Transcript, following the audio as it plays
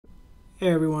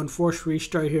Hey everyone, Forced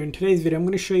Restart here. In today's video, I'm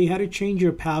going to show you how to change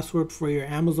your password for your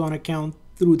Amazon account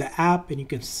through the app, and you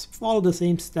can follow the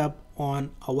same step on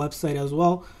a website as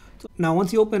well. Now,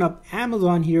 once you open up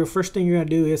Amazon here, first thing you're going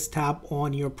to do is tap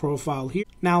on your profile here.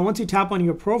 Now, once you tap on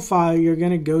your profile, you're going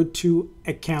to go to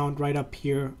account right up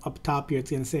here, up top here.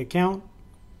 It's going to say account.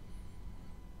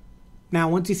 Now,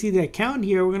 once you see the account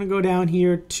here, we're going to go down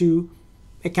here to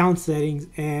account settings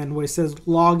and where it says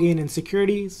login and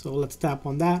security. So let's tap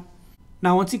on that.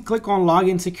 Now, once you click on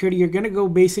login security, you're going to go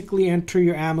basically enter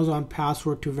your Amazon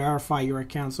password to verify your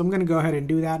account. So I'm going to go ahead and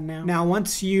do that now. Now,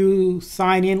 once you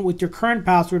sign in with your current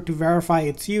password to verify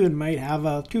it's you, it might have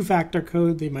a two-factor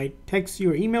code. They might text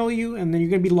you or email you, and then you're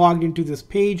going to be logged into this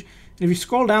page. And if you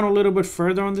scroll down a little bit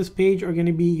further on this page are going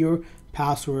to be your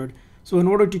password. So in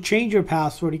order to change your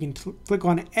password, you can click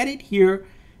on edit here,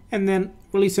 and then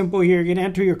really simple here, you're going to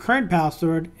enter your current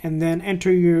password and then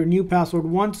enter your new password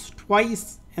once,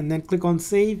 twice, and then click on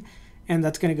save, and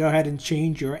that's going to go ahead and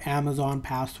change your Amazon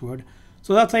password.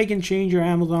 So that's how you can change your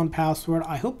Amazon password.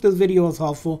 I hope this video was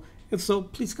helpful. If so,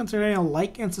 please consider hitting a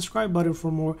like and subscribe button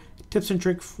for more tips and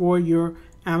tricks for your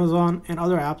Amazon and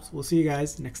other apps. We'll see you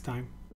guys next time.